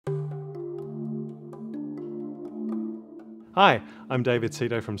Hi, I'm David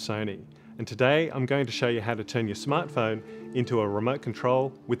Cito from Sony, and today I'm going to show you how to turn your smartphone into a remote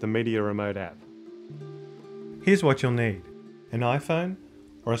control with the Media Remote app. Here's what you'll need: an iPhone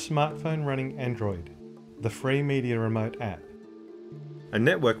or a smartphone running Android, the free Media Remote app, a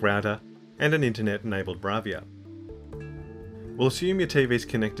network router, and an internet-enabled BRAVIA. We'll assume your TV is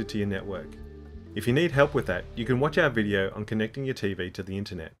connected to your network. If you need help with that, you can watch our video on connecting your TV to the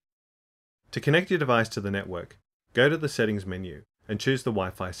internet. To connect your device to the network, go to the Settings menu and choose the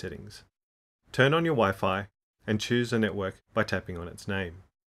Wi-Fi settings. Turn on your Wi-Fi and choose a network by tapping on its name.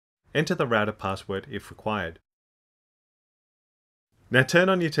 Enter the router password if required. Now turn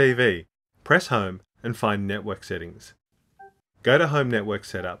on your TV, press Home and find Network Settings. Go to Home Network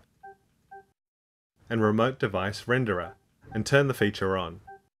Setup and Remote Device Renderer and turn the feature on.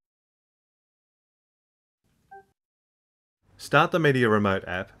 Start the Media Remote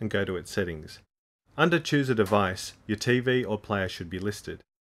app and go to its settings. Under Choose a Device, your TV or player should be listed.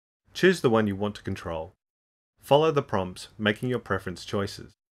 Choose the one you want to control. Follow the prompts, making your preference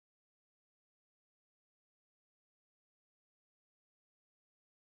choices.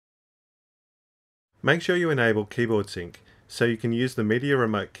 Make sure you enable Keyboard Sync so you can use the Media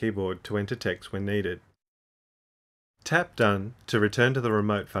Remote keyboard to enter text when needed. Tap Done to return to the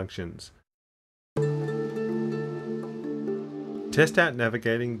remote functions. Test out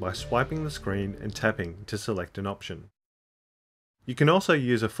navigating by swiping the screen and tapping to select an option. You can also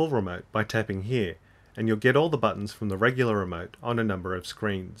use a full remote by tapping here, and you'll get all the buttons from the regular remote on a number of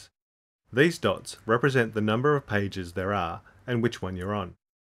screens. These dots represent the number of pages there are and which one you're on.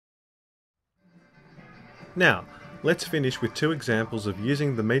 Now, let's finish with two examples of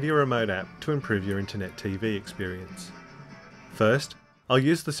using the Media Remote app to improve your internet TV experience. First, I'll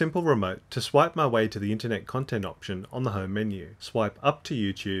use the simple remote to swipe my way to the internet content option on the home menu. Swipe up to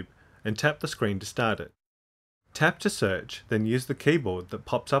YouTube and tap the screen to start it. Tap to search, then use the keyboard that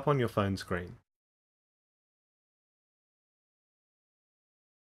pops up on your phone screen.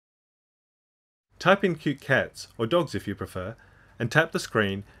 Type in cute cats, or dogs if you prefer, and tap the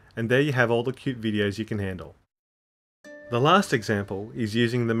screen, and there you have all the cute videos you can handle. The last example is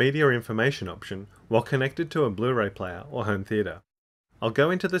using the Media Information option while connected to a Blu-ray player or home theatre. I'll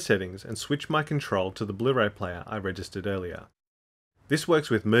go into the settings and switch my control to the Blu-ray player I registered earlier. This works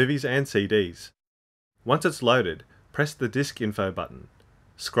with movies and CDs. Once it's loaded, press the Disc Info button.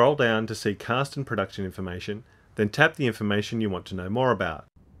 Scroll down to see cast and production information, then tap the information you want to know more about.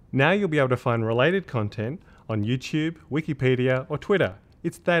 Now you'll be able to find related content on YouTube, Wikipedia, or Twitter.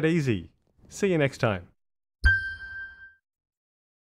 It's that easy. See you next time.